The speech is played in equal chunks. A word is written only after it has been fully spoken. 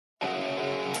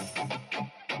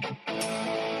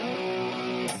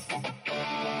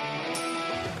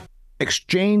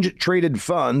exchange-traded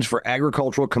funds for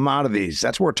agricultural commodities.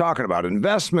 That's what we're talking about.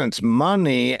 Investments,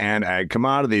 money, and ag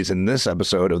commodities in this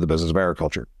episode of The Business of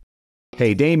Agriculture.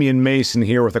 Hey, Damian Mason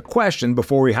here with a question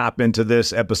before we hop into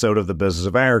this episode of The Business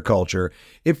of Agriculture.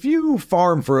 If you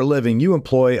farm for a living, you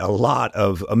employ a lot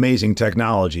of amazing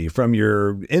technology, from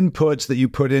your inputs that you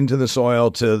put into the soil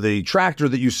to the tractor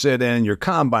that you sit in, your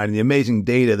combine, and the amazing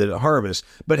data that it harvests.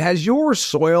 But has your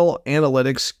soil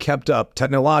analytics kept up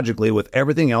technologically with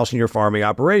everything else in your farming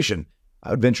operation? I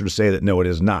would venture to say that no, it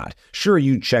is not. Sure,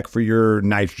 you check for your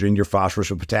nitrogen, your phosphorus,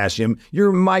 your potassium,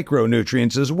 your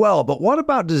micronutrients as well, but what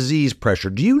about disease pressure?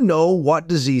 Do you know what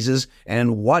diseases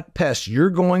and what pests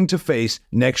you're going to face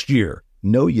next year?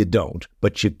 No, you don't,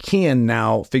 but you can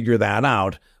now figure that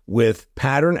out with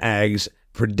Pattern Ag's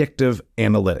predictive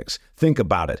analytics. Think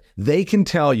about it. They can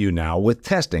tell you now with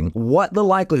testing what the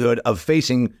likelihood of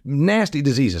facing nasty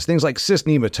diseases, things like cyst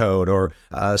nematode or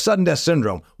sudden death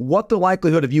syndrome, what the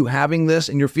likelihood of you having this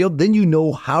in your field, then you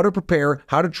know how to prepare,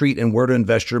 how to treat, and where to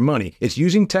invest your money. It's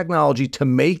using technology to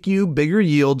make you bigger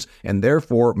yields and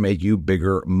therefore make you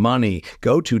bigger money.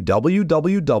 Go to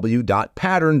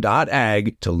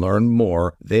www.pattern.ag to learn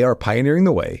more. They are pioneering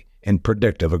the way in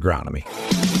predictive agronomy.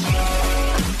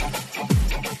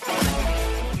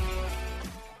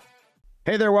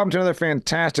 Hey there, welcome to another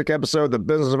fantastic episode of The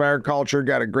Business of Agriculture.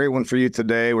 Got a great one for you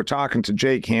today. We're talking to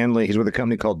Jake Hanley. He's with a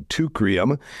company called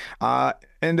Teucrium.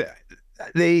 And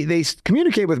they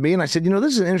communicate with me, and I said,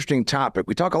 this is an interesting topic.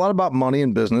 We talk a lot about money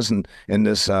and business in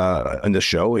this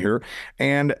show here,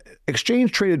 and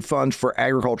exchange-traded funds for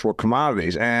agricultural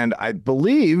commodities. And I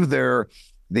believe the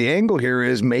angle here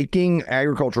is making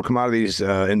agricultural commodities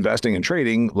investing and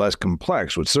trading less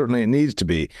complex, which certainly it needs to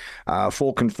be.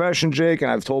 Full confession, Jake, and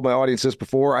I've told my audience this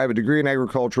before, I have a degree in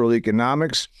agricultural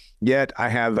economics, yet I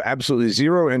have absolutely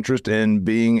zero interest in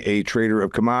being a trader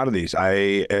of commodities.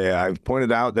 I've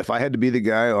pointed out that if I had to be the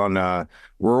guy on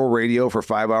rural radio for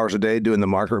 5 hours a day doing the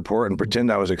market report and pretend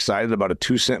I was excited about a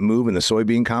 2-cent move in the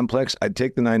soybean complex, I'd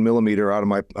take the 9mm out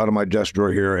of my desk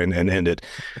drawer here and end it.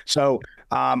 So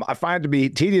I find it to be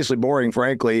tediously boring,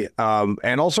 frankly,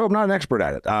 and also I'm not an expert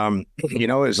at it.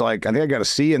 It's like I think I got a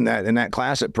C in that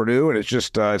class at Purdue, and it's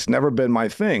just it's never been my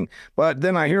thing. But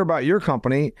then I hear about your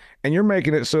company, and you're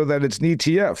making it so that it's an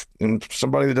ETF. And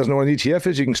somebody that doesn't know what an ETF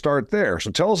is, you can start there.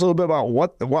 So tell us a little bit about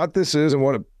what this is and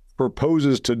what it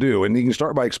proposes to do. And you can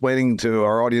start by explaining to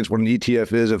our audience what an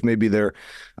ETF is, if maybe they're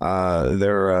a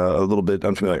little bit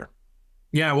unfamiliar.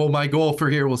 Yeah, well, my goal for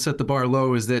here, we'll set the bar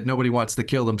low, is that nobody wants to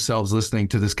kill themselves listening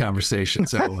to this conversation.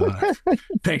 So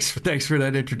thanks for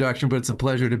that introduction, but it's a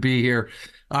pleasure to be here.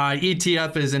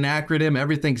 ETF is an acronym.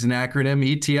 Everything's an acronym.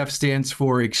 ETF stands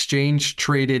for Exchange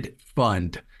Traded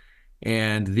Fund.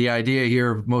 And the idea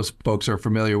here, most folks are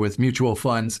familiar with mutual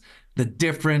funds. The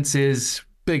difference is,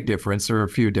 big difference, or a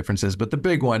few differences, but the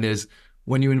big one is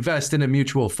when you invest in a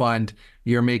mutual fund,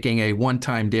 you're making a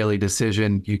one-time daily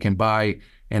decision. You can buy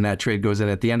and that trade goes in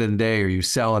at the end of the day, or you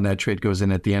sell and that trade goes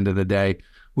in at the end of the day.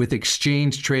 With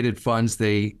exchange traded funds,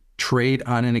 they trade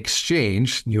on an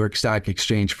exchange, New York Stock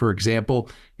Exchange, for example,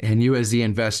 and you as the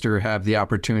investor have the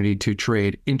opportunity to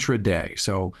trade intraday.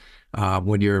 So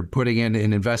when you're putting in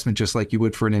an investment, just like you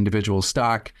would for an individual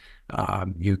stock,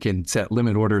 you can set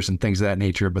limit orders and things of that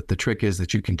nature, but the trick is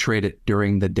that you can trade it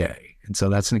during the day. And so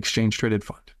that's an exchange traded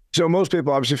fund. So most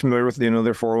people obviously familiar with, their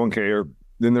 401k or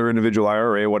in their individual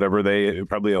IRA, whatever, they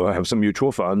probably have some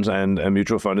mutual funds, and a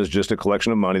mutual fund is just a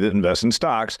collection of money that invests in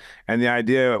stocks. And the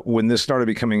idea when this started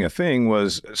becoming a thing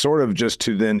was sort of just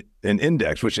to then an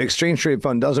index, which exchange traded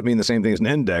fund doesn't mean the same thing as an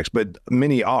index, but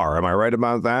many are. Am I right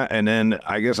about that? And then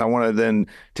I guess I want to then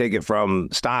take it from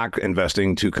stock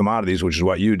investing to commodities, which is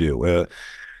what you do.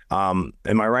 Am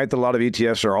I right that a lot of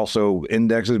ETFs are also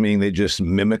indexes, meaning they just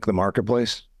mimic the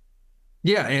marketplace?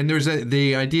 Yeah, and there's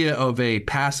the idea of a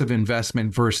passive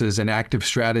investment versus an active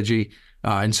strategy.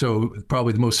 And so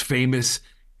probably the most famous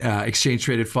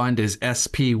exchange-traded fund is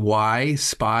SPY,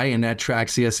 and that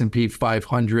tracks the S&P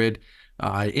 500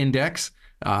 index.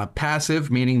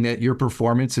 Passive, meaning that your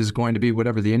performance is going to be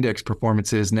whatever the index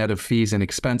performance is, net of fees and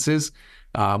expenses.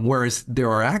 Whereas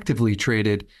there are actively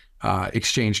traded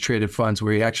exchange-traded funds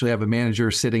where you actually have a manager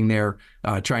sitting there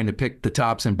trying to pick the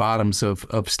tops and bottoms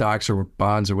of stocks or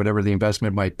bonds or whatever the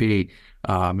investment might be.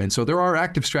 And so there are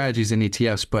active strategies in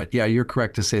ETFs, but yeah, you're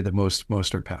correct to say that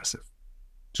most are passive.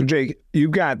 So Jake, you've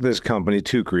got this company,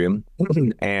 Teucrium,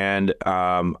 and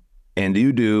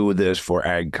you do this for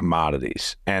ag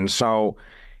commodities. And so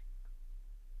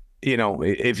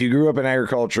if you grew up in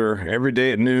agriculture, every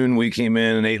day at noon we came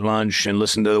in and ate lunch and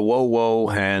listened to the whoa,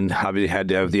 and obviously had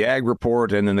to have the ag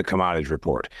report and then the commodities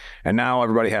report. And now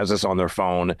everybody has this on their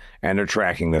phone and they're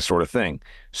tracking this sort of thing.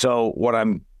 So what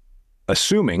I'm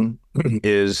assuming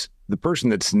is the person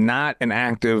that's not an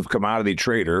active commodity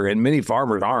trader, and many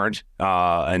farmers aren't,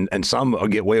 and some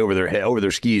get way over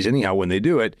their skis anyhow when they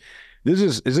do it.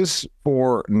 Is this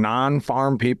for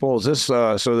non-farm people? Is this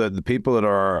so that the people that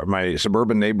are my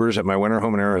suburban neighbors at my winter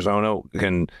home in Arizona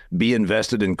can be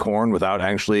invested in corn without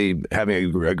actually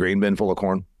having a grain bin full of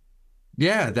corn?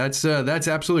 Yeah, that's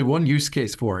absolutely one use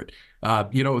case for it.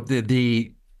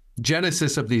 The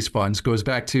genesis of these funds goes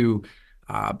back to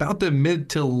about the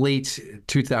mid to late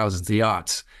 2000s, the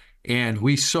aughts. And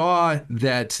we saw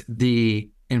that the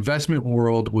investment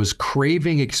world was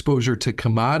craving exposure to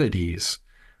commodities,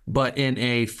 but in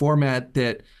a format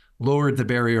that lowered the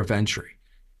barrier of entry.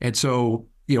 And so,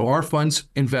 our funds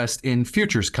invest in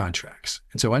futures contracts.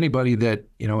 And so anybody that,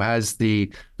 has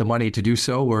the money to do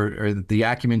so or the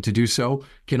acumen to do so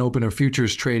can open a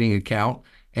futures trading account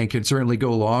and can certainly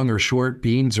go long or short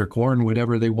beans or corn,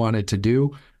 whatever they wanted to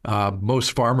do.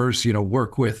 Most farmers,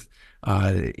 work with,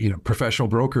 professional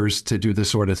brokers to do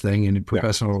this sort of thing and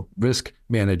professional risk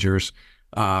managers.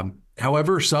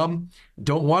 However, some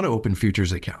don't want to open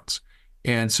futures accounts.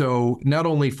 And so not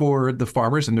only for the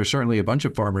farmers, and there's certainly a bunch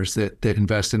of farmers that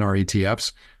invest in our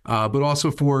ETFs, but also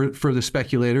for the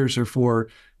speculators or for,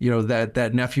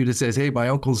 that nephew that says, hey, my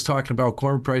uncle's talking about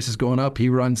corn prices going up. He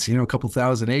runs, a couple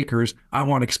thousand acres. I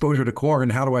want exposure to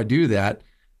corn. How do I do that?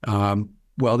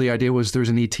 Well, the idea was there's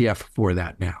an ETF for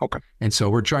that now. Okay. And so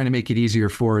we're trying to make it easier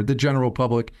for the general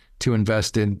public to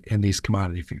invest in these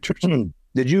commodity futures.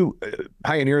 Did you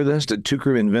pioneer this? Did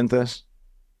Teucrium invent this?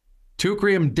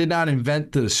 Teucrium did not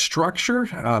invent the structure.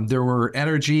 There were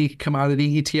energy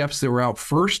commodity ETFs that were out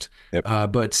first,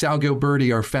 but Sal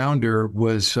Gilberti, our founder,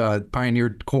 was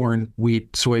pioneered corn,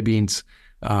 wheat, soybeans,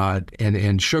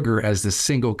 and sugar as the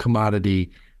single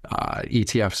commodity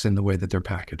ETFs in the way that they're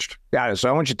packaged. Got it. So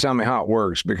I want you to tell me how it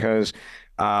works, because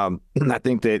I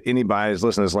think that anybody who's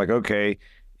listening is like, okay,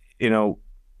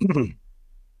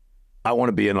 I want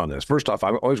to be in on this. First off,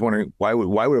 I'm always wondering why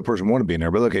would a person want to be in there?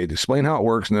 But okay, explain how it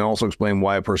works, and then also explain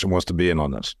why a person wants to be in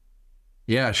on this.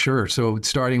 Yeah, sure. So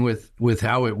starting with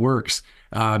how it works,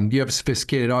 you have a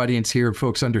sophisticated audience here.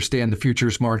 Folks understand the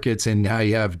futures markets and how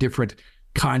you have different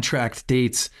contract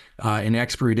dates and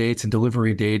expiry dates and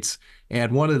delivery dates.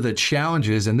 And one of the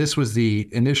challenges, and this was the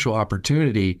initial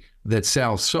opportunity that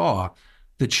Sal saw,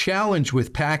 the challenge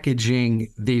with packaging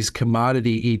these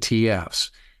commodity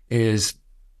ETFs is,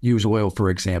 use oil, for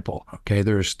example. Okay,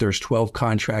 there's 12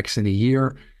 contracts in a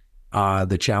year.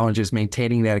 The challenge is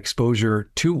maintaining that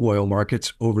exposure to oil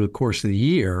markets over the course of the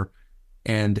year.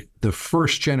 And the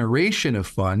first generation of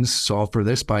funds solve for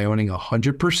this by owning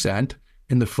 100%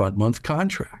 in the front month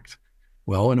contract.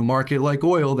 Well, in a market like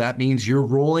oil, that means you're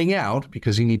rolling out,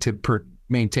 because you need to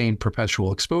maintain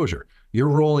perpetual exposure. You're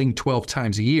rolling 12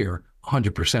 times a year,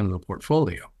 100% of the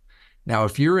portfolio. Now,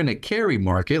 if you're in a carry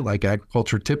market like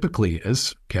agriculture typically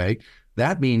is, okay,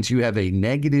 that means you have a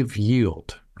negative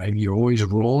yield, right? You're always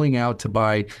rolling out to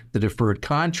buy the deferred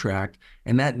contract,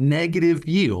 and that negative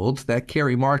yield, that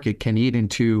carry market, can eat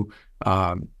into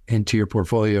your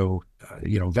portfolio,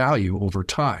 value over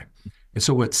time. And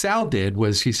so what Sal did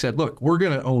was he said, look, we're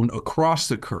going to own across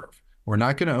the curve. We're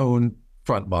not going to own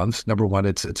front months. Number one,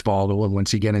 it's volatile, and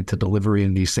once you get into delivery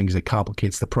and these things, it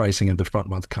complicates the pricing of the front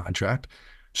month contract.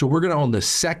 So we're going to own the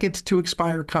second to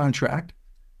expire contract,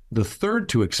 the third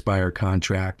to expire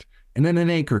contract, and then an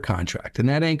anchor contract. And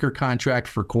that anchor contract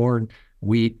for corn,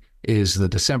 wheat is the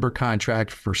December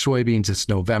contract. For soybeans, it's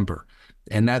November.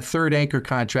 And that third anchor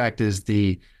contract is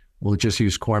we'll just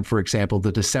use corn, for example,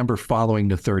 the December following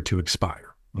the third to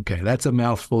expire. Okay, that's a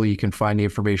mouthful. You can find the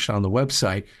information on the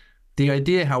website. The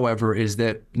idea, however, is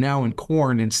that now in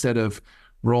corn, instead of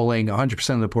rolling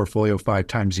 100% of the portfolio 5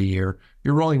 times a year,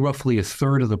 you're rolling roughly a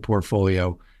third of the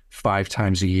portfolio 5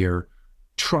 times a year,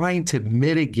 trying to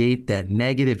mitigate that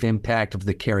negative impact of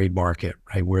the carried market,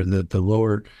 right? Where the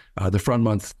lower, the front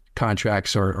month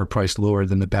contracts are priced lower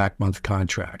than the back month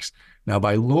contracts. Now,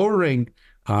 by lowering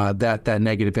that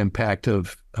negative impact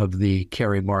of the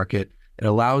carry market, it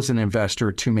allows an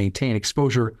investor to maintain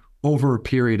exposure over a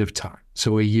period of time.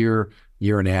 So a year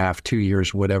and a half, 2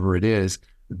 years, whatever it is,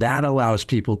 that allows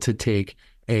people to take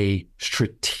a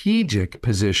strategic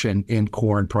position in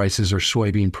corn prices or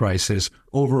soybean prices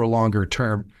over a longer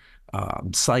term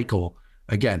cycle,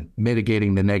 again,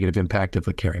 mitigating the negative impact of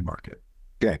the carry market.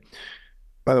 Okay.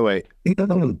 By the way,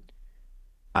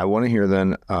 I want to hear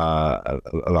then,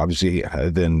 obviously,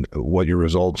 then what your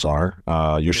results are.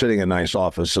 You're sitting in a nice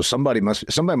office, so somebody must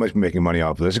be making money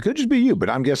off of this. It could just be you, but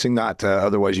I'm guessing not.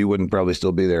 Otherwise, you wouldn't probably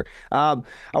still be there. I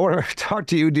want to talk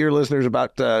to you, dear listeners,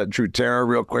 about Teucrium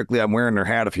real quickly. I'm wearing their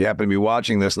hat if you happen to be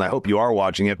watching this, and I hope you are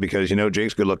watching it because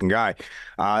Jake's a good-looking guy.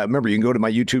 Remember, you can go to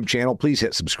my YouTube channel. Please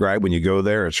hit subscribe when you go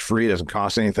there. It's free. It doesn't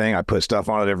cost anything. I put stuff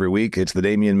on it every week. It's the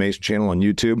Damian Mason channel on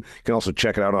YouTube. You can also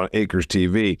check it out on Acres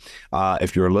TV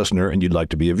if you're a listener and you'd like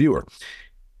to be a viewer.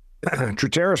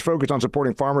 Teucrium is focused on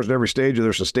supporting farmers at every stage of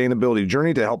their sustainability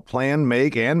journey to help plan,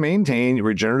 make, and maintain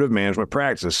regenerative management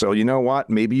practices. So you know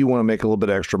what? Maybe you want to make a little bit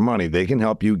extra money. They can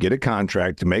help you get a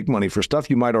contract to make money for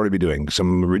stuff you might already be doing.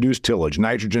 Some reduced tillage,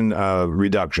 nitrogen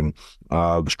reduction,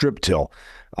 strip till,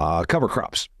 cover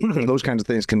crops. Those kinds of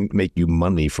things can make you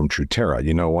money from Teucrium.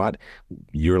 You know what?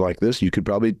 You're like this, you could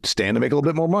probably stand to make a little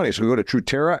bit more money. So go to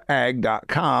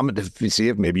teucriumag.com to see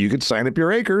if maybe you could sign up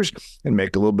your acres and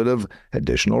make a little bit of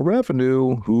additional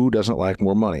revenue. Who doesn't like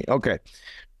more money? Okay.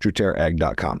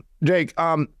 teucriumag.com. Jake,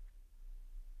 I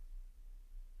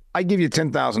give you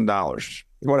 $10,000,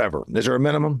 whatever. Is there a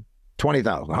minimum?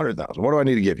 20,000, 100,000. What do I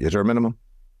need to give you? Is there a minimum?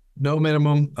 No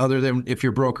minimum other than if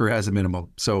your broker has a minimum.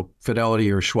 So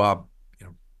Fidelity or Schwab,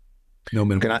 no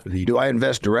minimum. Do I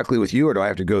invest directly with you or do I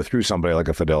have to go through somebody like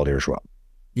a Fidelity or Schwab?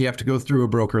 You have to go through a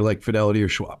broker like Fidelity or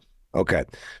Schwab. Okay.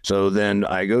 So then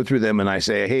I go through them and I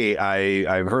say, hey,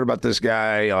 I've heard about this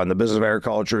guy on the Business of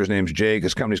Agriculture. His name's Jake.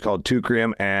 His company's called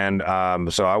Teucrium. And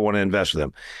so I want to invest with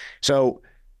him. So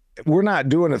we're not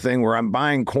doing a thing where I'm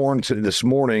buying corn this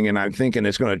morning and I'm thinking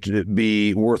it's going to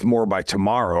be worth more by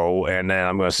tomorrow and then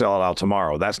I'm going to sell it out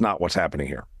tomorrow. That's not what's happening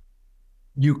here.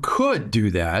 You could do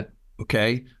that,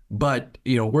 okay? But,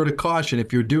 word of caution,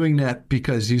 if you're doing that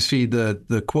because you see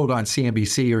the quote on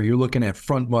CNBC or you're looking at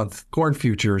front month corn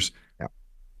futures,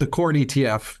 the corn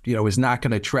ETF, is not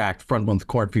going to track front month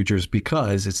corn futures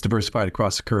because it's diversified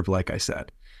across the curve, like I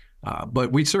said.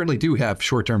 But we certainly do have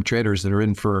short-term traders that are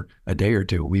in for a day or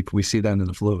two. We see that in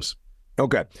the flows.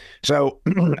 Okay. So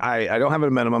I don't have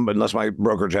a minimum, but unless my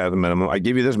brokerage has a minimum, I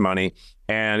give you this money.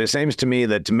 And it seems to me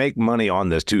that to make money on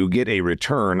this, to get a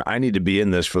return, I need to be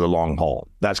in this for the long haul.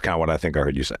 That's kind of what I think I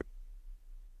heard you say.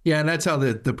 Yeah, and that's how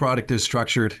the product is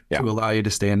structured to allow you to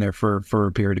stay in there for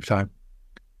a period of time.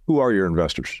 Who are your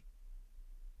investors?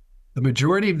 The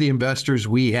majority of the investors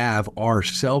we have are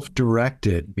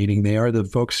self-directed, meaning they are the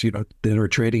folks that are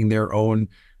trading their own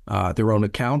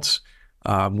accounts.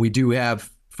 We do have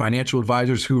financial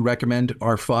advisors who recommend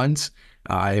our funds,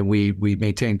 and we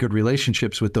maintain good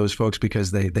relationships with those folks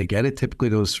because they get it. Typically,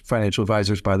 those financial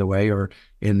advisors, by the way, are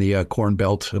in the corn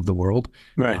belt of the world,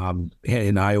 right?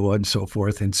 In Iowa and so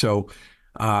forth. And so,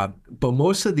 but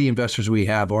most of the investors we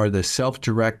have are the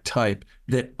self-direct type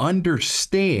that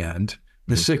understand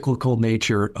the cyclical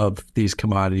nature of these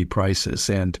commodity prices.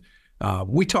 And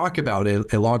we talk about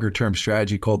a longer-term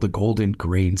strategy called the golden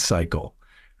grain cycle,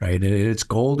 right? And it's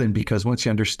golden because once you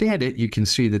understand it, you can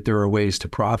see that there are ways to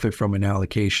profit from an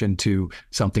allocation to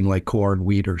something like corn,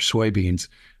 wheat, or soybeans.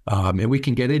 And we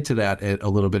can get into that a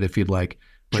little bit if you'd like.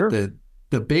 But sure.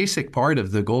 The basic part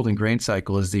of the golden grain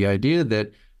cycle is the idea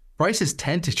that prices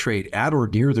tend to trade at or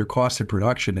near their cost of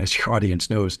production, as your audience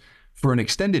knows, for an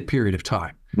extended period of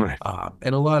time. Right.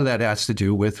 And a lot of that has to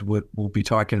do with what we'll be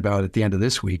talking about at the end of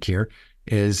this week here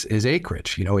is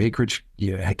acreage. Acreage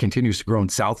continues to grow in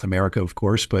South America, of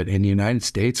course, but in the United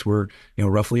States, we're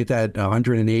roughly at that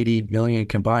 180 million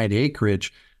combined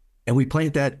acreage, and we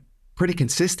plant that pretty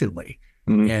consistently.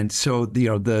 Mm-hmm. And so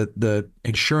the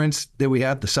insurance that we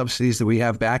have, the subsidies that we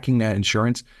have backing that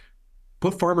insurance,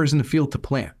 put farmers in the field to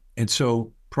plant. And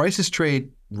so prices trade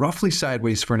roughly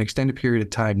sideways for an extended period of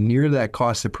time near that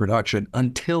cost of production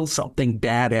until something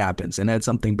bad happens. And that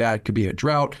something bad could be a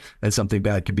drought. That something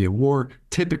bad could be a war.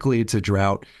 Typically, it's a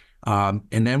drought. And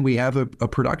then we have a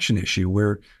production issue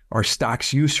where our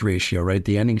stocks use ratio, right?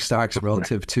 The ending stocks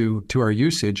relative to our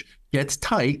usage gets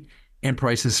tight and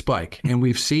prices spike. And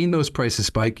we've seen those prices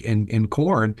spike in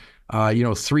corn,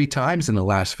 3 times in the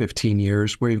last 15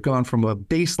 years, where you've gone from a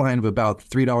baseline of about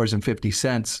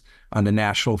 $3.50 on the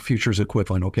national futures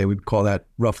equivalent. Okay, we'd call that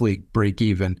roughly break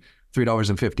even,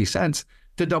 $3.50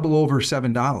 to double over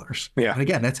 $7. Yeah. And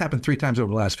again, that's happened 3 times over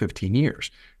the last 15 years.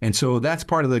 And so that's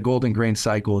part of the golden grain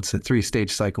cycle. It's the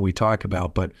 3-stage cycle we talk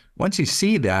about. But once you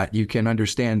see that, you can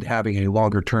understand having a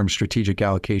longer term strategic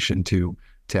allocation to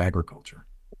agriculture.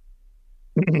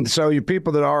 So you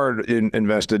people that are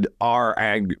invested are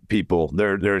ag people.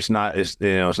 It's not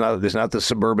the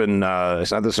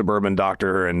suburban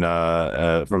doctor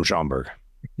and from Schaumburg.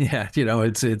 Yeah,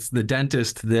 it's the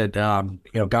dentist that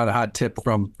got a hot tip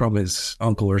from his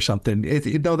uncle or something.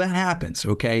 That happens,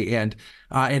 okay, and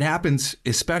it happens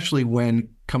especially when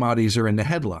commodities are in the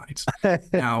headlines.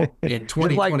 Now in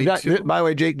 2022, by the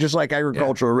way, Jake, just like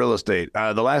agricultural real estate,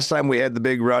 the last time we had the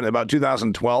big run, about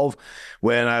 2012,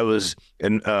 when I was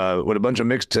in with a bunch of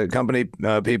mixed company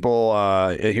people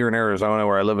here in Arizona,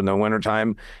 where I live in the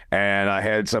wintertime, and I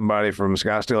had somebody from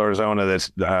Scottsdale, Arizona,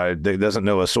 that doesn't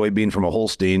know a soybean from a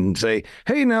Holstein say,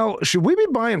 "Hey, now should we be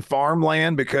buying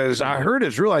farmland? Because I heard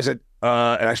it's real." I said,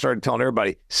 and I started telling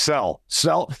everybody, sell.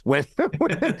 When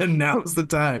now's the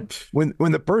time. When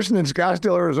the person in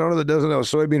Scottsdale, Arizona, that doesn't know a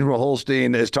soybean from a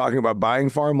Holstein is talking about buying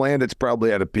farmland, it's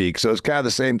probably at a peak. So it's kind of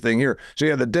the same thing here. So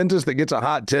you have the dentist that gets a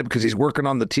hot tip because he's working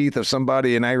on the teeth of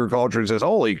somebody in agriculture and says,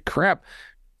 "Holy crap,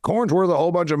 corn's worth a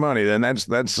whole bunch of money." Then that's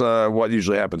what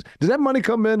usually happens. Does that money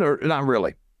come in or not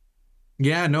really?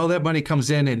 Yeah, no, that money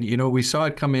comes in, and we saw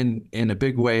it come in a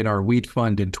big way in our wheat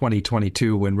fund in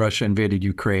 2022 when Russia invaded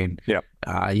Ukraine. Yeah,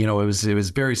 it was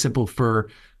very simple for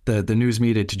the news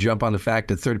media to jump on the fact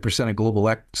that 30% of global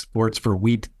exports for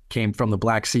wheat came from the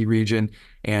Black Sea region,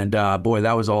 and boy,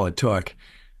 that was all it took.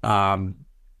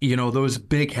 Those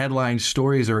big headline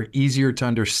stories are easier to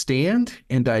understand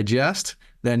and digest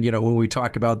than when we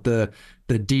talk about the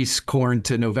Dees corn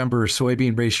to November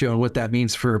soybean ratio and what that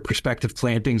means for prospective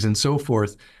plantings and so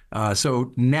forth.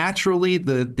 So naturally,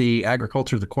 the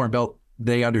agriculture, the Corn Belt,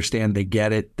 they understand, they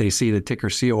get it, they see the ticker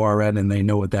CORN, and they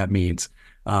know what that means.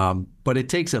 But it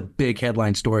takes a big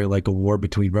headline story like a war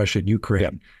between Russia and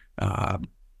Ukraine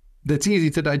that's easy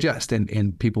to digest,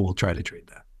 and people will try to trade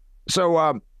that.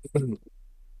 So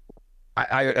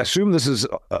I assume this is,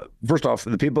 first off,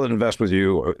 the people that invest with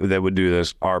you that would do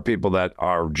this are people that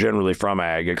are generally from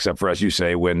ag, except for, as you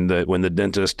say, when the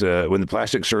dentist, when the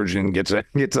plastic surgeon gets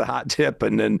a hot tip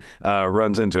and then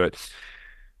runs into it.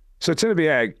 So tend to be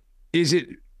ag. Is it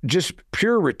just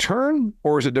pure return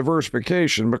or is it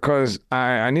diversification? Because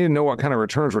I need to know what kind of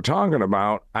returns we're talking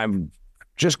about. I'm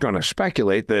just going to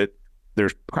speculate that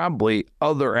there's probably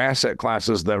other asset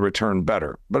classes that return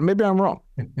better, but maybe I'm wrong.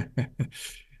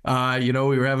 We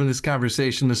were having this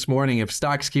conversation this morning. If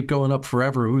stocks keep going up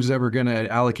forever, who's ever going to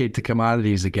allocate to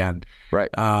commodities again? Right.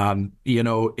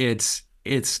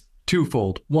 It's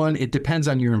twofold. One, it depends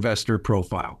on your investor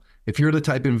profile. If you're the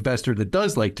type of investor that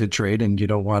does like to trade and you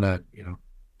don't want to,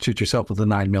 shoot yourself with a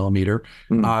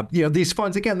 9mm. These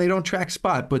funds, again, they don't track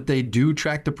spot, but they do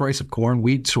track the price of corn,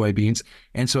 wheat, soybeans.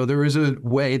 And so there is a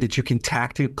way that you can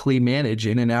tactically manage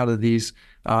in and out of these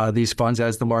funds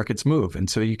as the markets move. And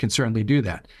so you can certainly do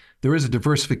that. There is a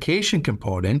diversification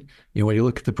component. When you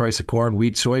look at the price of corn,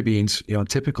 wheat, soybeans,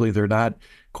 typically they're not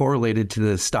correlated to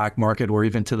the stock market or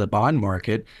even to the bond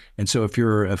market. And so if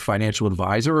you're a financial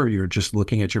advisor or you're just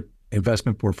looking at your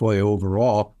investment portfolio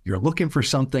overall, you're looking for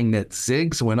something that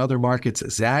zigs when other markets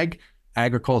zag.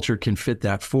 Agriculture can fit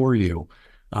that for you.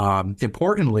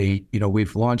 Importantly,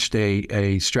 we've launched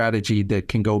a strategy that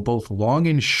can go both long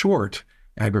and short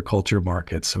agriculture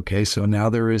markets. Okay, so now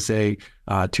there is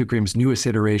Teucrium's newest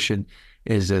iteration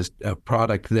is a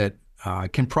product that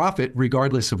can profit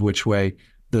regardless of which way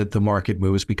the market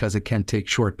moves, because it can take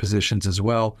short positions as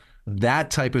well. That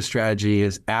type of strategy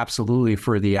is absolutely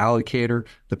for the allocator,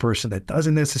 the person that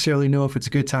doesn't necessarily know if it's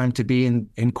a good time to be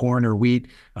in corn or wheat,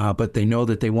 but they know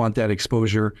that they want that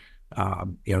exposure.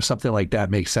 Something like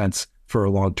that makes sense for a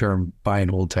long-term buy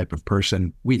and hold type of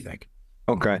person, we think.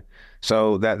 Okay.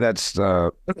 So that's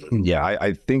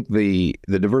I think the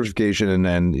diversification, and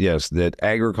then yes, that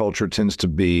agriculture tends to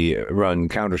be run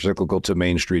counter-cyclical to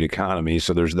Main Street economy.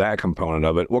 So there's that component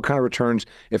of it. What kind of returns,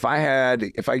 if I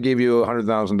gave you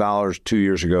 $100,000 2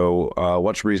 years ago,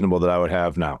 what's reasonable that I would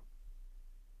have now?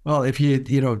 Well, if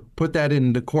you put that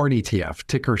in the corn ETF,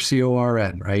 ticker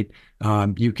CORN, right?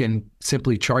 You can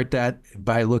simply chart that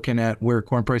by looking at where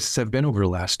corn prices have been over the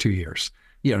last 2 years.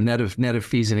 Net of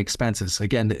fees and expenses.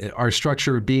 Again, our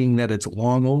structure being that it's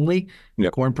long only.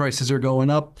 Yep. Corn prices are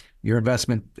going up, your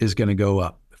investment is going to go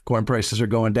up. If corn prices are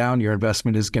going down, your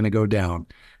investment is going to go down.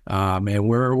 And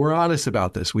we're honest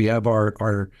about this. We have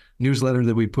our newsletter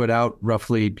that we put out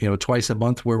roughly twice a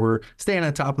month, where we're staying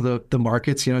on top of the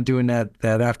markets. Doing that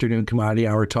afternoon commodity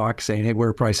hour talk, saying, hey, where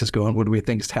are prices going? What do we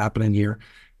think is happening here?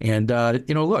 And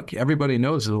look, everybody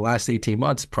knows in the last 18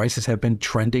 months, prices have been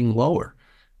trending lower.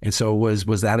 And so was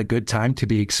that a good time to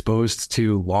be exposed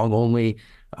to long-only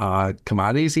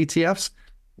commodities ETFs?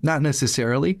 Not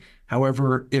necessarily.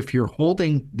 However, if you're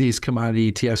holding these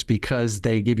commodity ETFs because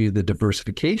they give you the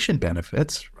diversification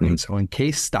benefits, right? Mm-hmm. So in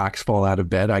case stocks fall out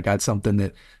of bed, I got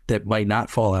something that might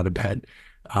not fall out of bed.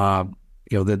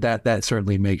 that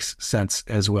certainly makes sense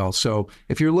as well. So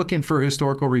if you're looking for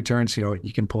historical returns,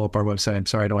 you can pull up our website. I'm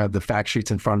sorry, I don't have the fact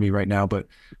sheets in front of me right now, but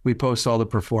we post all the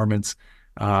performance.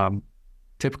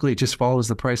 Typically, it just follows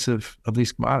the price of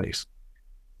these commodities.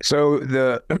 So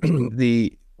the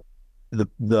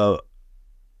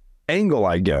angle,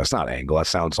 I guess, not angle, that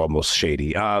sounds almost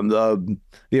shady. The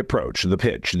approach, the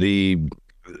pitch, the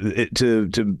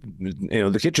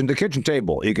kitchen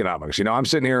table economics. I'm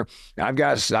sitting here, I've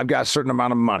got a certain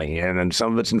amount of money, and then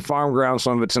some of it's in farm ground,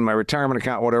 some of it's in my retirement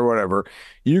account, whatever.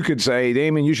 You could say,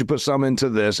 Damian, you should put some into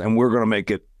this, and we're going to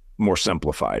make it more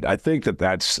simplified. I think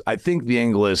the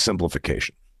angle is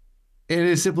simplification. It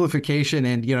is simplification.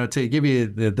 And, to give you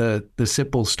the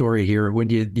simple story here, when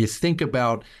you think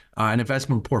about an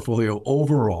investment portfolio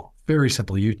overall, very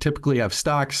simple. You typically have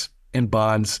stocks and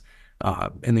bonds.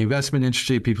 In the investment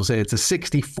industry, people say it's a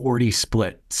 60-40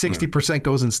 split. 60%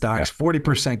 goes in stocks,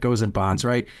 40% goes in bonds,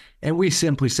 right? And we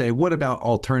simply say, what about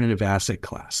alternative asset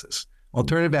classes?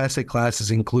 Alternative asset classes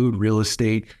include real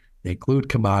estate, they include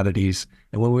commodities.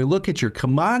 And when we look at your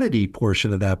commodity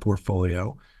portion of that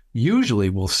portfolio,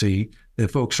 usually we'll see that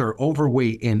folks are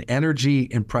overweight in energy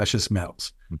and precious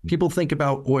metals. People think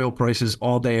about oil prices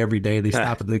all day, every day. They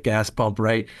stop at the gas pump,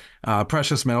 right?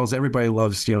 Precious metals, everybody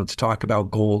loves, to talk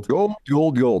about gold.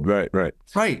 Gold, right.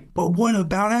 Right. But what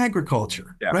about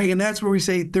agriculture, right? And that's where we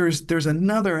say there's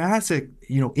another asset,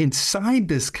 inside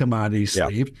this commodity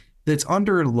sleeve that's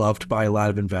underloved by a lot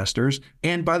of investors.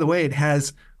 And by the way, it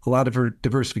has a lot of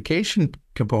diversification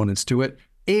components to it.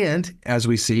 And as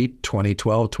we see,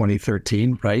 2012,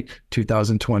 2013, right,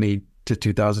 2020 to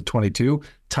 2022,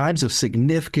 times of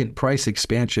significant price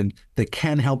expansion that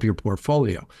can help your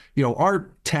portfolio. Our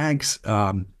tags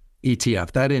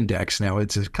ETF, that index now,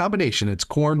 it's a combination. It's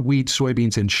corn, wheat,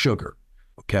 soybeans, and sugar.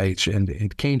 Okay,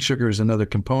 and cane sugar is another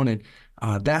component.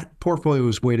 That portfolio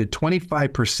is weighted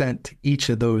 25% to each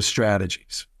of those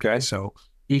strategies. Okay, so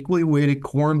equally weighted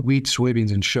corn, wheat,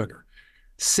 soybeans, and sugar.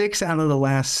 6 out of the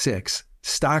last 6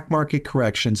 stock market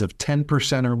corrections of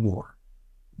 10% or more,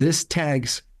 this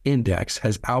tags index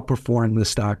has outperformed the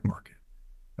stock market.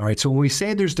 All right. So when we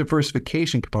say there's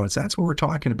diversification components, that's what we're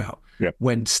talking about. Yep.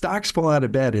 When stocks fall out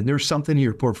of bed and there's something in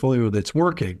your portfolio that's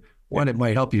working, one, it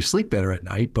might help you sleep better at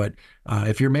night. But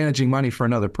if you're managing money for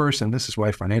another person, this is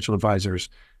why financial advisors,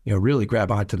 really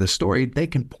grab onto this story. They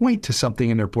can point to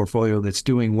something in their portfolio that's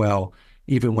doing well,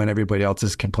 even when everybody else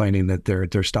is complaining that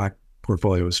their stock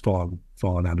portfolio is falling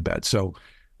out of bed. So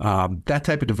that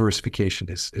type of diversification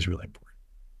is really important.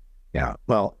 Yeah.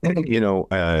 Well,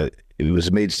 it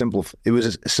was made simple. It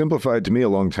was simplified to me a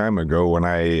long time ago when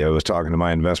I was talking to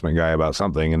my investment guy about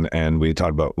something, and we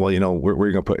talked about, where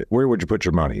would you put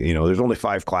your money? There's only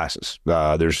 5 classes.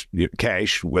 There's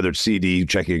cash, whether it's CD,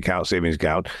 checking account, savings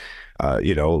account,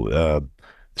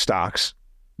 stocks,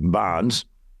 bonds,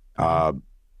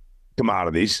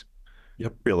 commodities,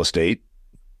 real estate.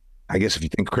 I guess if you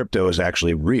think crypto is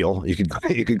actually real, you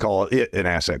could call it an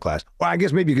asset class. Well, I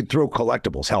guess maybe you could throw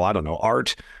collectibles. Hell, I don't know,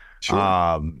 art,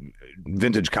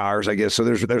 vintage cars, I guess. So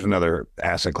there's another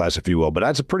asset class, if you will. But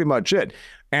that's pretty much it.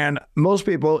 And most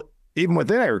people, even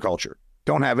within agriculture,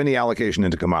 don't have any allocation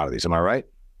into commodities. Am I right?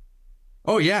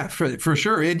 Oh yeah, for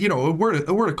sure. And a word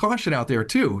of caution out there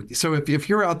too. So if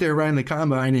you're out there riding the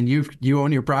combine and you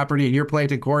own your property and you're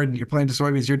planting corn, you're planting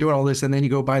soybeans, you're doing all this, and then you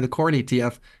go buy the corn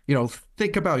ETF,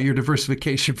 think about your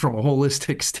diversification from a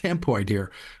holistic standpoint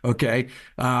here. Okay,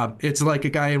 it's like a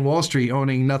guy in Wall Street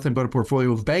owning nothing but a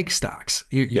portfolio of bank stocks.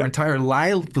 Your entire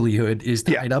livelihood is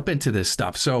tied up into this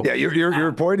stuff. So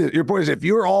your point is if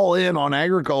you're all in on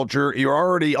agriculture, you're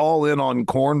already all in on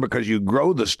corn because you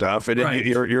grow the stuff, and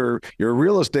your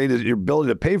real estate is your ability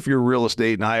to pay for your real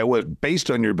estate in Iowa is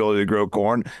based on your ability to grow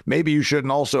corn. Maybe you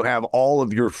shouldn't also have all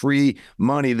of your free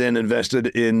money then invested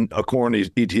in a corn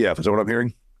ETF. Is that what I'm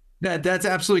hearing? That's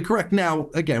absolutely correct. Now,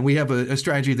 again, we have a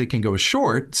strategy that can go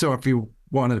short. So if you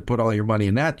wanted to put all your money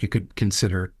in that, you could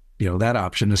consider, that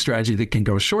option, a strategy that can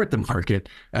go short the market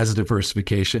as a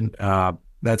diversification.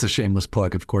 That's a shameless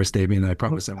plug, of course, Damian. I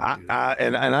promise I won't do that.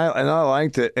 And I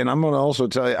liked it. And I'm going to also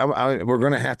tell you, we're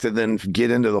going to have to then get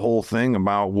into the whole thing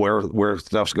about where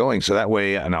stuff's going. So that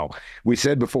way, I know we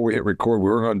said before we hit record,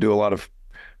 we were going to do a lot of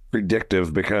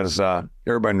predictive because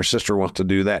everybody and their sister wants to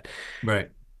do that. Right.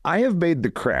 I have made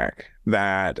the crack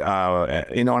that,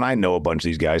 and I know a bunch of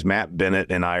these guys. Matt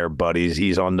Bennett and I are buddies.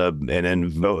 He's on and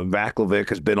then Vaclavic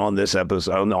has been on this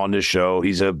episode, on this show.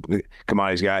 He's a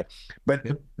commodities guy, but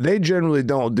they generally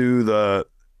don't do the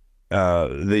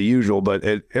usual, but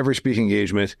at every speaking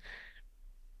engagement,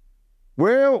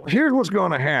 Well, here's what's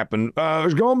going to happen.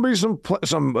 There's going to be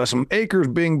some acres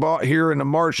being bought here in the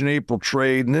March and April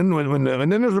trade, and then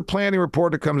and then there's a planning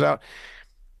report that comes out.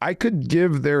 I could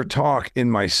give their talk in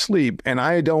my sleep, and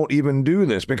I don't even do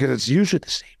this because it's usually the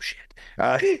same shit.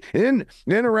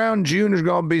 Then around June, there's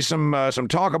going to be some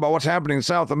talk about what's happening in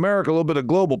South America. A little bit of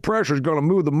global pressure is going to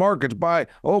move the markets by,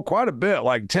 quite a bit,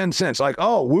 like 10 cents. Like,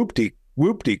 whoopty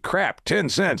crap, 10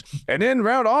 cents. And then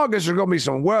around August, there's going to be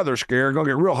some weather scare. Going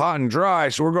to get real hot and dry,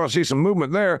 so we're going to see some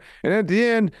movement there. And at the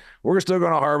end, we're still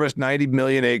going to harvest 90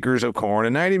 million acres of corn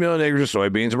and 90 million acres of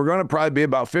soybeans. And we're going to probably be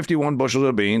about 51 bushels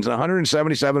of beans and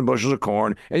 177 bushels of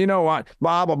corn. And you know what?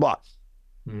 Blah, blah, blah.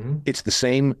 Mm-hmm. It's the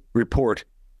same report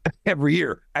every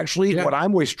year. Actually, what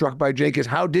I'm always struck by, Jake, is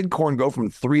how did corn go from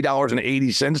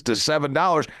 $3.80 to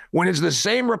 $7 when it's the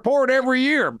same report every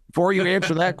year? Before you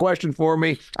answer that question for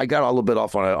me, I got a little bit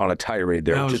off on a tirade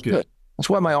there. That was good. That's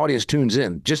why my audience tunes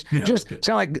in. Just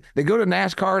sound like they go to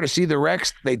NASCAR to see the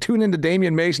wrecks. They tune into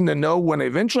Damian Mason to know when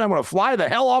eventually I'm going to fly the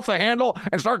hell off the handle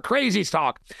and start crazy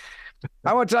talk.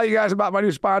 I want to tell you guys about my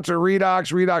new sponsor,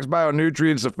 Redox. Redox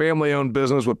Bionutrients, a family-owned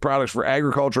business with products for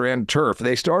agriculture and turf.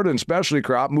 They started in specialty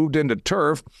crop, moved into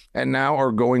turf, and now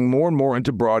are going more and more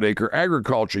into broadacre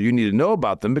agriculture. You need to know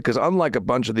about them because unlike a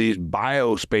bunch of these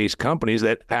biospace companies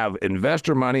that have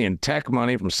investor money and tech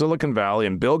money from Silicon Valley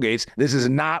and Bill Gates, this is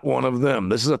not one of them.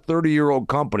 This is a 30-year-old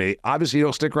company. Obviously,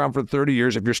 you'll stick around for 30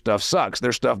 years if your stuff sucks.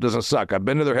 Their stuff doesn't suck. I've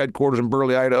been to their headquarters in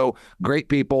Burley, Idaho. Great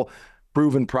people,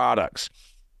 proven products.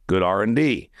 Good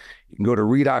R&D. You can go to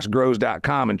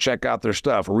redoxgrows.com and check out their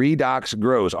stuff. Redox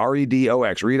Grows,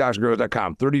 R-E-D-O-X,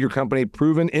 redoxgrows.com. 30-year company,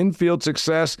 proven in-field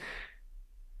success,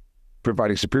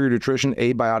 providing superior nutrition,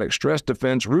 abiotic stress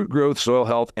defense, root growth, soil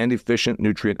health, and efficient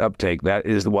nutrient uptake. That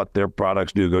is what their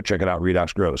products do. Go check it out,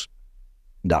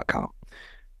 redoxgrows.com.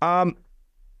 Are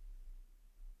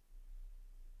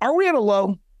we at a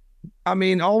low? I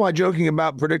mean, all my joking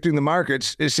about predicting the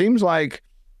markets, it seems like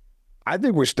I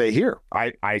think we stay here.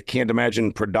 I can't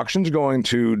imagine production's going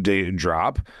to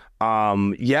drop. Is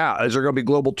there going to be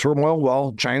global turmoil?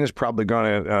 Well, China's probably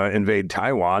going to invade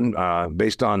Taiwan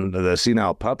based on the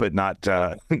senile puppet not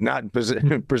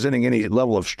presenting any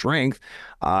level of strength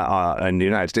in the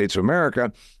United States of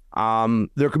America.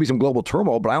 There could be some global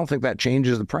turmoil, but I don't think that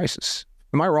changes the prices.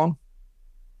 Am I wrong?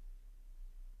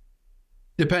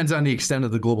 Depends on the extent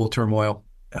of the global turmoil.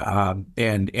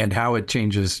 And how it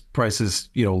changes prices,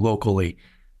 locally.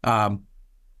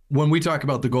 When we talk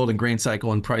about the golden grain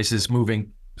cycle and prices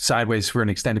moving sideways for an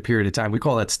extended period of time, we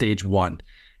call that stage one.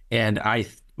 And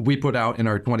we put out in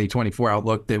our 2024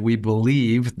 outlook that we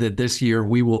believe that this year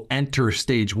we will enter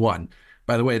stage one.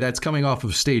 By the way, that's coming off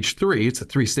of stage three. It's a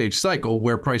 3-stage cycle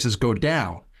where prices go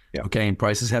down. Yeah. Okay. And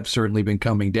prices have certainly been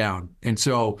coming down. And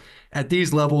so at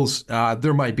these levels,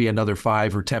 there might be another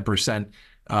 5 or 10%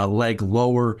 leg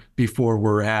lower before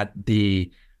we're at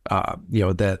the,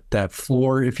 that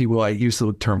floor, if you will. I use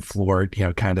the term floor,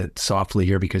 kind of softly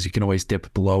here because you can always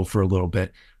dip below for a little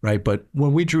bit, right? But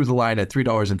when we drew the line at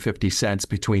 $3.50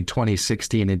 between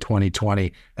 2016 and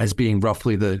 2020 as being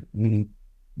roughly the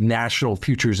national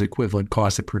futures equivalent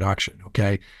cost of production,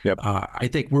 okay? Yep. I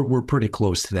think we're pretty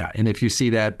close to that. And if you see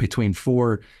that between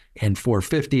 4 and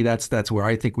 450, that's where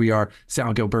I think we are.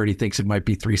 Sal Gilberti thinks it might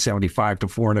be 375 to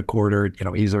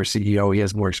 4.25. He's our CEO. He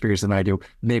has more experience than I do.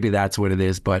 Maybe that's what it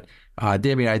is. But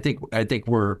Damian, I think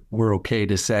we're okay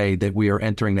to say that we are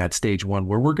entering that stage one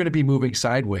where we're going to be moving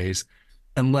sideways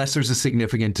unless there's a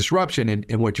significant disruption.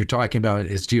 And what you're talking about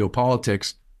is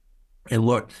geopolitics. And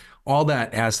look, all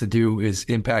that has to do is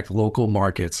impact local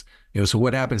markets. So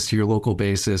what happens to your local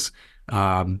basis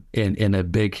in a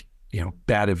big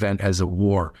bad event as a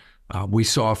war? We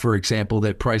saw, for example,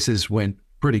 that prices went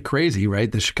pretty crazy,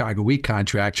 right? The Chicago wheat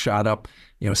contract shot up,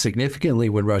 significantly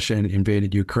when Russia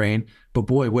invaded Ukraine. But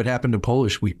boy, what happened to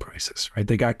Polish wheat prices, right?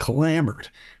 They got clamored,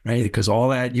 right? Because all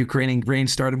that Ukrainian grain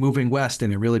started moving west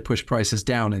and it really pushed prices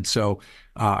down. And so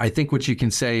I think what you can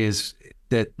say is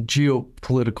that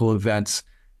geopolitical events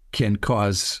can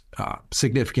cause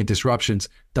significant disruptions.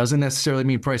 Doesn't necessarily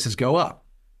mean prices go up.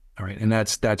 All right. And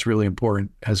that's really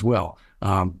important as well.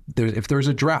 If there's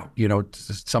a drought,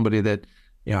 somebody that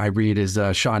I read is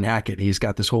Sean Hackett. He's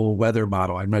got this whole weather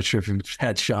model. I'm not sure if you've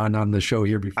had Sean on the show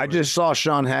here before. I just saw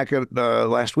Sean Hackett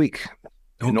last week.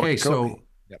 Okay, so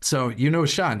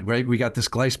Sean, right? We got this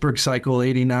Gleisberg cycle,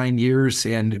 89 years,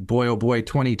 and boy, oh boy,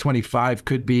 2025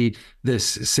 could be this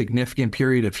significant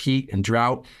period of heat and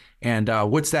drought. And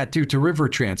what's that do to river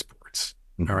transports?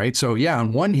 All right. So yeah,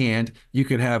 on one hand, you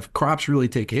could have crops really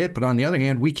take a hit, but on the other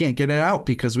hand, we can't get it out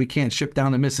because we can't ship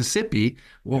down the Mississippi.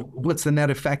 Well, what's the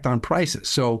net effect on prices?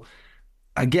 So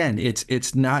again,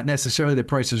 it's not necessarily the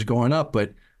prices going up,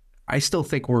 but I still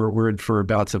think we're in for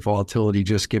bouts of volatility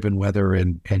just given weather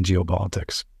and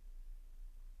geopolitics.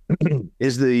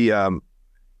 Is the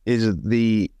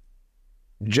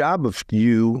job of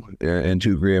you and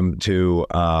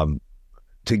Teucrium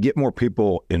to get more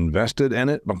people invested in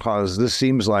it? Because this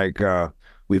seems like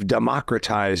we've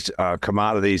democratized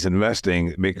commodities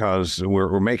investing because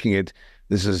we're making it.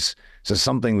 This is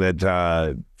something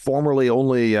that formerly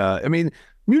only. I mean,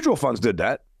 mutual funds did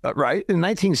that, right? In the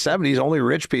 1970s, only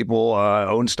rich people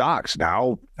owned stocks.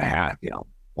 Now,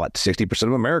 60%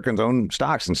 of Americans own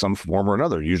stocks in some form or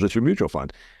another, usually through mutual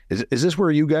funds. Is this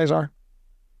where you guys are?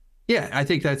 Yeah, I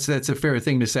think that's a fair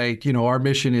thing to say. Our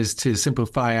mission is to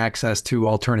simplify access to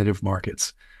alternative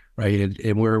markets, right?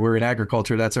 And we're in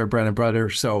agriculture. That's our bread and butter.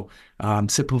 So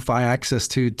simplify access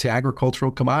to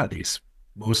agricultural commodities.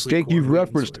 Mostly. Jake, you've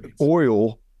referenced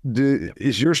oil.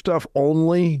 Is your stuff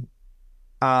only?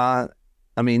 I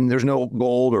mean, there's no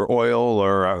gold or oil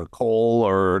or coal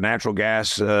or natural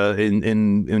gas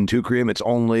in Teucrium. It's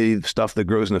only stuff that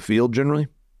grows in the field generally.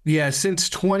 Yeah, since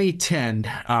 2010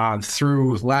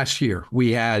 through last year,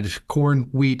 we had corn,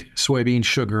 wheat, soybean,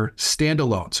 sugar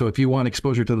standalone. So if you want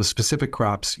exposure to the specific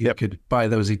crops, you could buy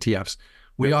those ETFs.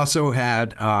 We also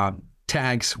had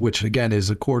tags, which again is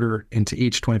a quarter into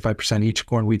each, 25% each,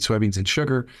 corn, wheat, soybeans, and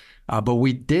sugar. But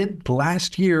we did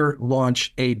last year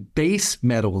launch a base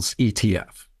metals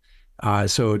ETF.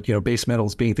 So base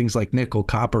metals being things like nickel,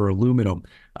 copper, aluminum.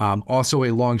 Also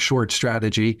a long short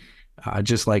strategy.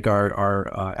 Just like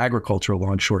our agricultural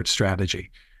long-short strategy.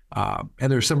 And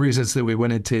there's some reasons that we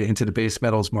went into the base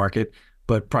metals market,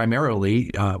 but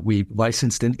primarily we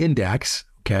licensed an index,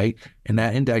 okay? And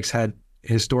that index had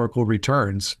historical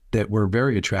returns that were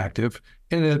very attractive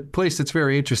in a place that's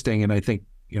very interesting. And I think,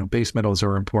 base metals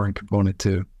are an important component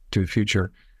to the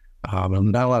future.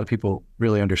 Not a lot of people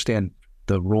really understand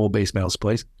the role base metals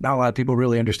plays. Not a lot of people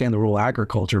really understand the role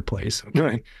agriculture plays,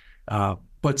 okay? Right.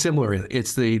 But similar,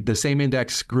 it's the same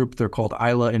index group. They're called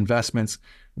ILA Investments.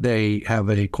 They have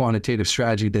a quantitative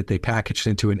strategy that they packaged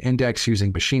into an index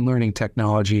using machine learning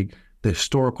technology. The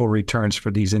historical returns for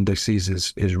these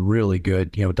indices is really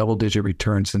good. Double-digit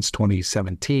returns since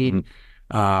 2017.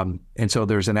 And so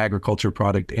there's an agriculture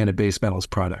product and a base metals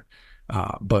product.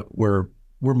 But we're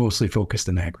mostly focused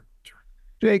in agriculture.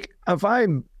 Jake, if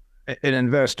I'm an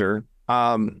investor.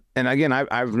 And again,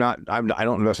 I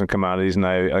don't invest in commodities, and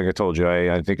like I told you,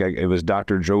 I think it was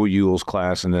Dr. Joe Yule's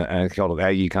class, and I called it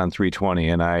Ag Econ 320,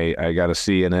 and I got a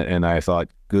C in it, and I thought,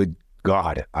 good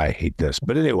God, I hate this.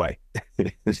 But anyway,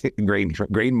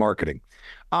 grain marketing.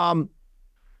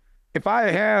 If I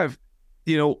have,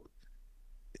 if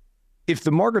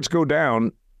the markets go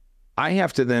down, I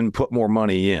have to then put more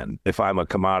money in if I'm a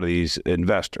commodities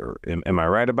investor. Am I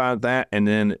right about that? And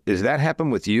then does that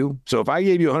happen with you? So if I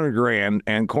gave you 100 grand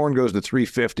and corn goes to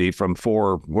 350 from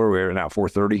where are we now,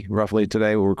 430 roughly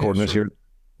today? We're recording this here.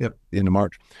 Yep. Into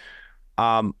March. Do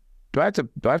I have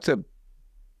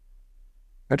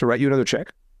to write you another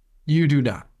check? You do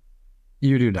not.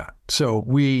 So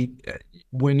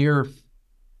when you're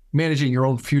managing your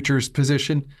own futures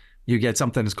position, you get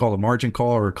something that's called a margin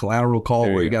call or a collateral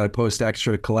call where you got to post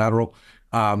extra collateral.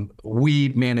 We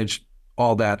manage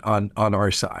all that on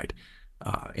our side.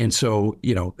 And so,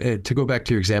 to go back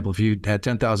to your example, if you had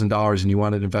 $10,000 and you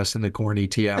wanted to invest in the corn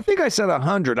ETF. I think I said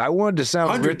 100. I wanted to sound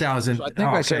 100,000. So I think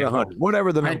I said 100,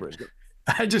 whatever the number is.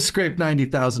 I just scraped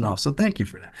 90,000 off. So thank you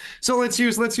for that. So let's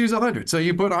use 100. So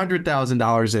you put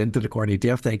 $100,000 into the corn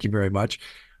ETF. Thank you very much.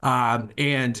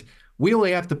 And we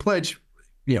only have to pledge,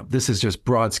 this is just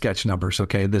broad sketch numbers,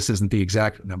 okay? This isn't the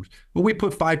exact numbers. But we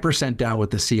put 5% down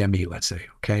with the CME, let's say,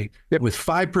 okay? Yep. With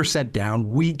 5% down,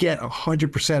 we get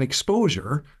 100%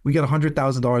 exposure. We get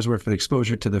 $100,000 worth of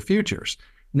exposure to the futures.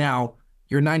 Now,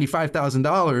 your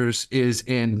 $95,000 is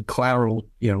in collateral,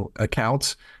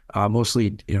 accounts,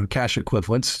 mostly, cash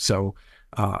equivalents. So,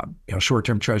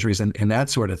 short-term treasuries and that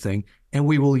sort of thing. And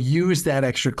we will use that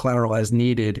extra collateral as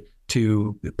needed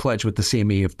to pledge with the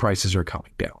CME if prices are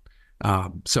coming down.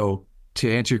 So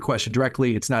to answer your question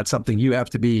directly, it's not something you have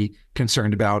to be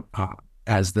concerned about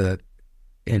as the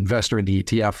investor in the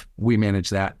ETF. We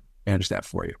manage that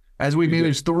for you. As we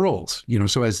manage the rolls,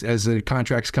 so as the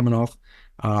contract's coming off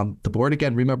the board,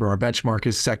 again, remember our benchmark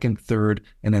is second, third,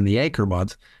 and then the anchor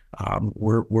month.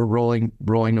 We're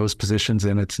rolling those positions,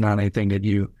 and it's not anything that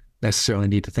you necessarily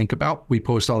need to think about. We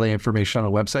post all the information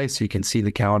on the website so you can see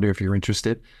the calendar if you're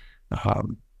interested.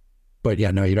 But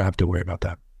yeah, no, you don't have to worry about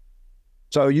that.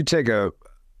 So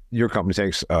your company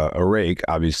takes a rake,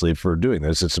 obviously, for doing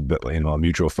this. It's a bit, a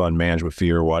mutual fund management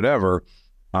fee or whatever.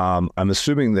 I'm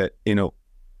assuming that,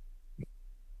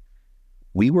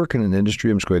 We work in an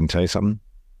industry, I'm just going to go ahead and tell you something.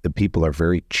 The people are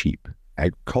very cheap.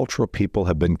 Agricultural people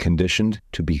have been conditioned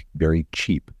to be very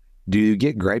cheap. Do you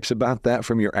get gripes about that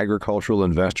from your agricultural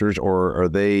investors, or are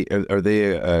they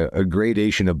a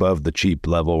gradation above the cheap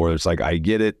level where it's like, I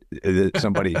get it,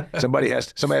 somebody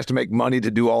has to make money to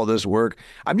do all this work?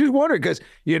 I'm just wondering because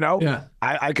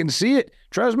I can see it.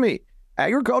 Trust me,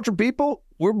 agriculture people,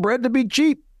 we're bred to be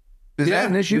cheap. Is that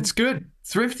an issue? It's good,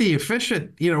 thrifty,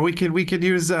 efficient. We could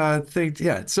use things.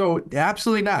 Yeah, so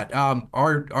absolutely not.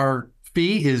 Our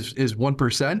fee is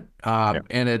 1%,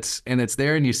 and it's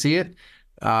there, and you see it.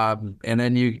 And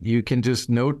then you can just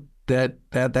note that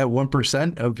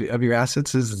 1% of your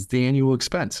assets is the annual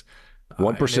expense.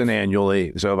 1%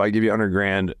 annually. So if I give you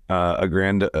 $100,000,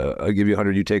 I give you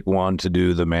 100, you take one to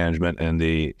do the management and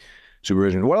the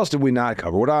supervision. What else did we not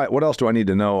cover? What else do I need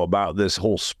to know about this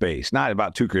whole space? Not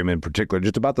about Teucrium in particular,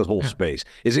 just about this whole space.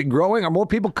 Is it growing? Are more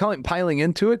people piling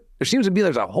into it? There seems to be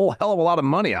there's a whole hell of a lot of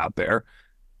money out there.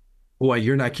 Boy,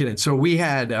 you're not kidding. So we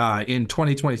had in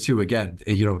 2022, again,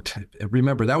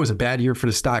 remember that was a bad year for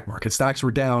the stock market. Stocks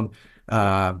were down,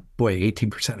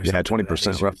 18% or something. Yeah,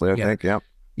 20% roughly, I think. Yeah.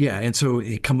 Yeah, and so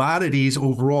commodities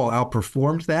overall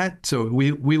outperformed that. So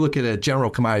we look at a general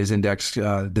commodities index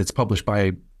that's published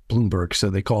by Bloomberg.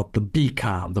 So they call it the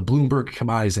BCOM, the Bloomberg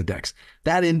Commodities Index.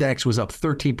 That index was up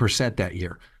 13% that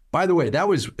year. By the way, that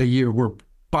was a year where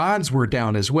bonds were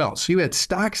down as well. So you had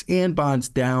stocks and bonds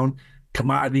down.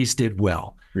 Commodities did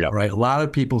well, right? A lot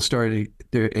of people started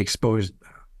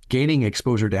gaining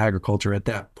exposure to agriculture at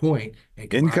that point.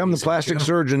 In come the plastic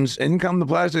surgeons, right?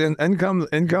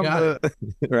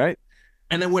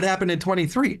 And then what happened in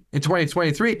 23? In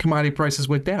 2023, commodity prices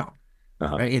went down.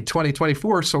 Right? In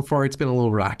 2024, so far, it's been a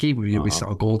little rocky. We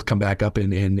saw gold come back up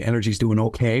and energy's doing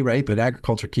okay, right? But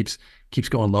agriculture keeps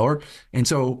going lower. And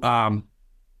so,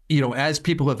 as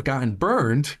people have gotten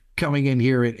burned coming in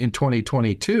here in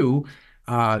 2022,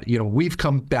 we've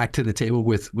come back to the table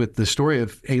with the story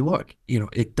of, hey, look,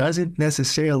 it doesn't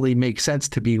necessarily make sense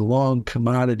to be long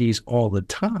commodities all the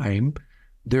time.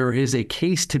 There is a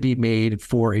case to be made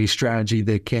for a strategy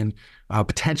that can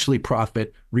potentially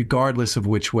profit regardless of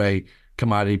which way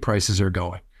commodity prices are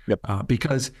going. Yep.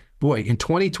 Because, boy, in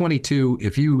 2022,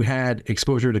 if you had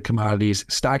exposure to commodities,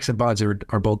 stocks and bonds are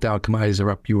both down, commodities are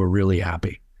up, you were really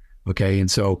happy. Okay. And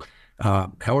so,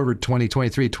 however,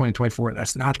 2023, 2024,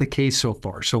 that's not the case so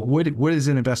far. So what is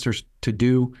an investor to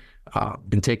do?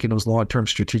 Been taking those long-term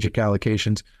strategic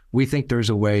allocations. We think there's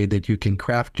a way that you can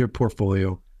craft your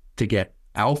portfolio to get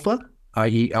alpha,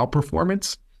 i.e.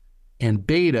 outperformance, and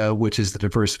beta, which is the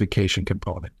diversification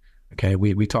component. Okay,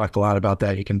 we talked a lot about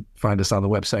that. You can find us on the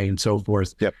website and so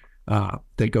forth. Yep.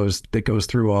 That goes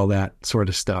through all that sort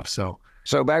of stuff. So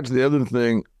back to the other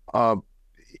thing,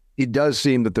 it does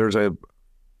seem that there's a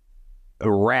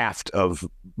raft of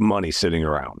money sitting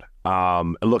around,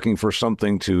 looking for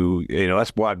something to,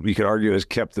 that's what we could argue has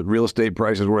kept the real estate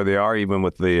prices where they are, even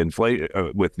with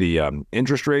the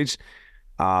interest rates.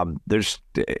 There's,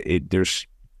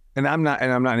 and I'm not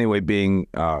in any way being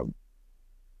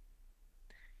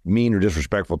mean or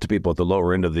disrespectful to people at the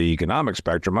lower end of the economic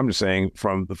spectrum. I'm just saying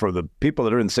for the people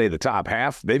that are in, say, the top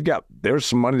half, there's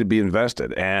some money to be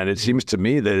invested. And it seems to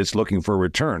me that it's looking for a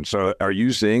return. So are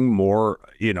you seeing more,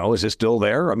 is it still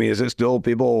there? I mean, is it still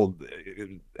people,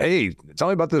 hey, tell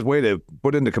me about this way to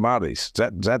put into commodities.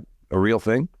 Is that a real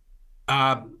thing?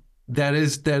 That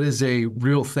is a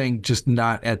real thing, just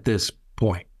not at this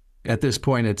point. At this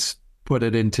point, it's put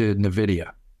it into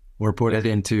NVIDIA or put it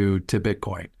into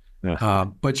Bitcoin. Yeah.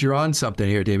 But you're on something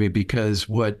here, David, because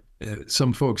what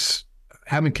some folks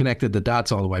haven't connected the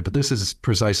dots all the way, but this is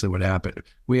precisely what happened.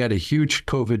 We had a huge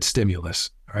COVID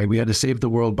stimulus, right? We had to save the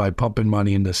world by pumping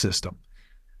money in the system.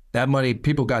 That money,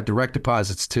 people got direct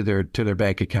deposits to their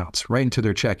bank accounts, right into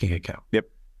their checking account. Yep.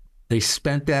 They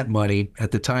spent that money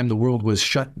at the time the world was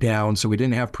shut down, so we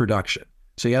didn't have production.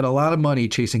 So you had a lot of money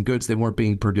chasing goods that weren't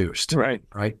being produced. Right.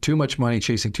 Too much money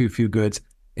chasing too few goods.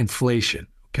 Inflation.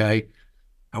 Okay.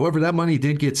 However, that money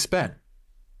did get spent,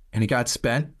 and it got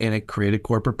spent and it created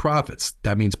corporate profits.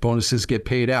 That means bonuses get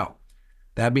paid out.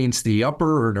 That means the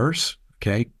upper earners,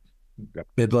 okay,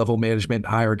 mid-level management,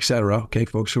 higher, et cetera, okay,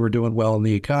 folks who are doing well in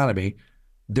the economy,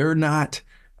 they're not,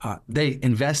 they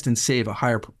invest and save a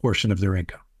higher proportion of their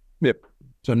income. Yep.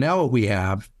 So now what we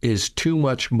have is too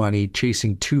much money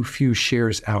chasing too few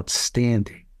shares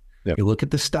outstanding. Yep. You look at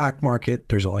the stock market,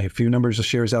 there's only a few numbers of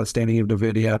shares outstanding of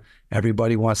NVIDIA.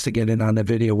 Everybody wants to get in on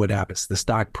NVIDIA. What happens? The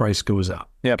stock price goes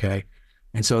up. Yep. Okay.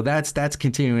 And so that's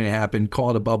continuing to happen. Call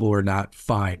it a bubble or not,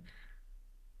 fine.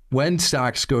 When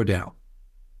stocks go down,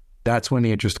 that's when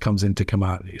the interest comes into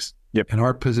commodities. Yep. And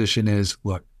our position is,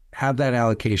 look, have that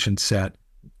allocation set,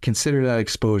 consider that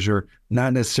exposure,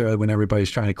 not necessarily when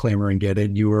everybody's trying to clamor and get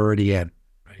in. You were already in.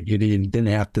 Right? You didn't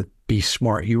have to be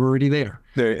smart. You were already there.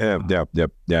 Yeah.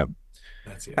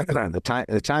 That's it.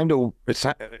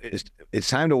 It's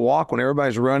time to walk when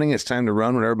everybody's running. It's time to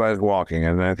run when everybody's walking,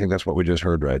 and I think that's what we just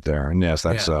heard right there. And yes,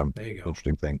 that's there you an go.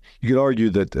 interesting thing. You could argue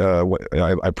that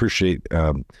I appreciate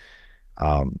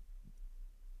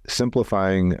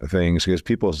simplifying things, because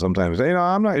people sometimes say,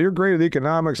 you're great at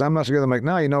economics, I'm not so good. I'm like,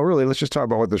 no, really, let's just talk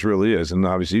about what this really is. And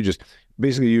obviously you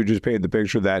just painted the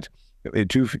picture that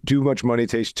too much money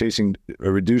chasing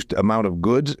a reduced amount of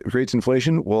goods creates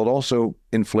inflation. Well, it also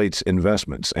inflates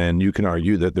investments. And you can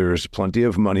argue that there's plenty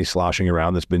of money sloshing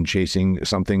around that's been chasing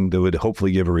something that would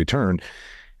hopefully give a return.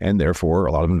 And therefore,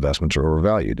 a lot of investments are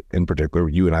overvalued. In particular,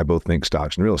 you and I both think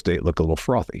stocks and real estate look a little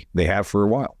frothy. They have for a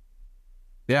while.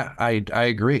 Yeah, I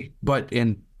agree. But,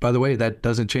 and by the way, that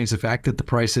doesn't change the fact that the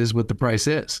price is what the price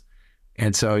is.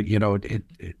 And so,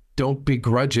 don't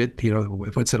begrudge it.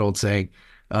 What's that old saying?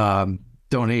 Don't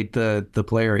hate the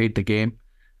player, hate the game.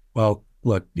 Well,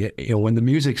 look, when the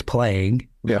music's playing,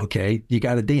 okay, you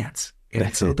got to dance.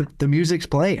 And so the music's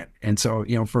playing. And so,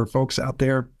 for folks out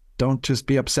there, don't just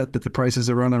be upset that the prices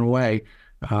are running away.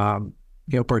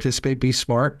 Participate, be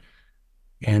smart,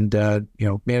 and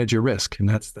manage your risk. And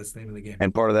that's the name of the game.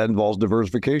 And part of that involves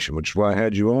diversification, which is why I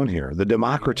had you on here. The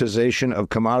democratization of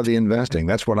commodity investing.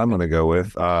 That's what I'm going to go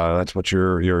with. That's what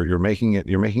you're making it.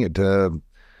 You're making it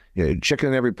chicken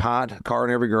in every pot, car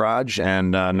in every garage,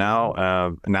 and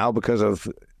now because of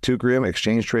Teucrium,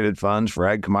 exchange traded funds for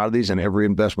ag commodities in every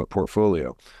investment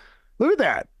portfolio. Look at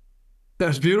that.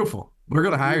 That's beautiful. We're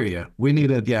going to hire you. We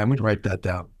need I'm going to write that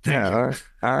down. All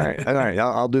right.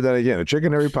 I'll do that again. A chicken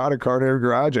in every pot, a car in every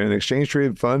garage, and an exchange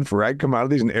traded fund for ag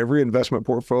commodities in every investment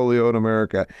portfolio in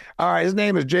America. All right. His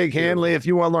name is Jake Hanley. If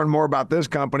you want to learn more about this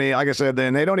company, like I said,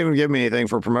 then they don't even give me anything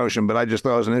for promotion, but I just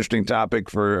thought it was an interesting topic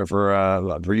for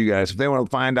you guys. If they want to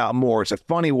find out more, it's a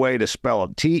funny way to spell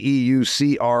it.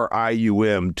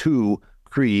 Teucrium,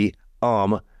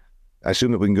 Teucrium. I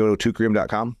assume that we can go to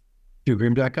teucrium.com.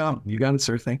 Teucrium.com. You got it,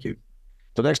 sir. Thank you.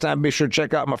 So next time, be sure to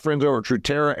check out my friends over at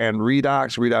Truterra and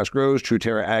Redox. Redox Grows,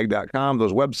 TruterraAg.com,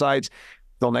 those websites.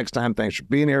 Till next time, thanks for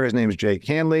being here. His name is Jake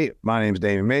Hanley. My name is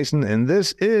Damian Mason, and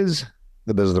this is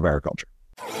The Business of Agriculture.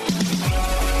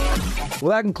 Well,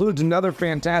 that concludes another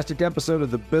fantastic episode of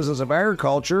The Business of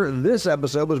Agriculture. This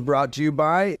episode was brought to you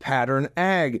by Pattern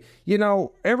Ag.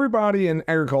 Everybody in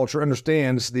agriculture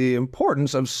understands the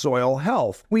importance of soil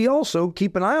health. We also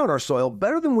keep an eye on our soil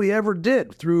better than we ever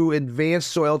did through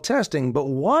advanced soil testing. But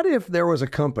what if there was a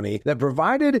company that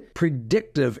provided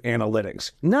predictive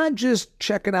analytics, not just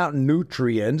checking out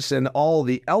nutrients and all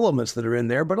the elements that are in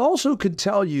there, but also could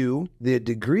tell you the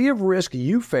degree of risk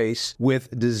you face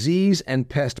with disease and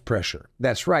pest pressure?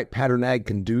 That's right, Pattern Ag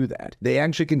can do that. They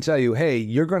actually can tell you, hey,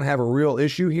 you're going to have a real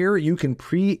issue here. You can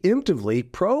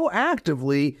proactively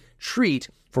treat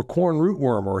for corn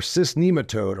rootworm or cyst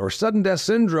nematode or sudden death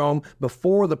syndrome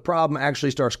before the problem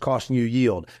actually starts costing you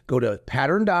yield. Go to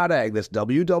pattern.ag, that's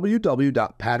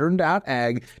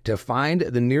www.pattern.ag, to find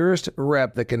the nearest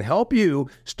rep that can help you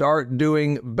start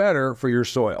doing better for your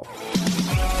soil.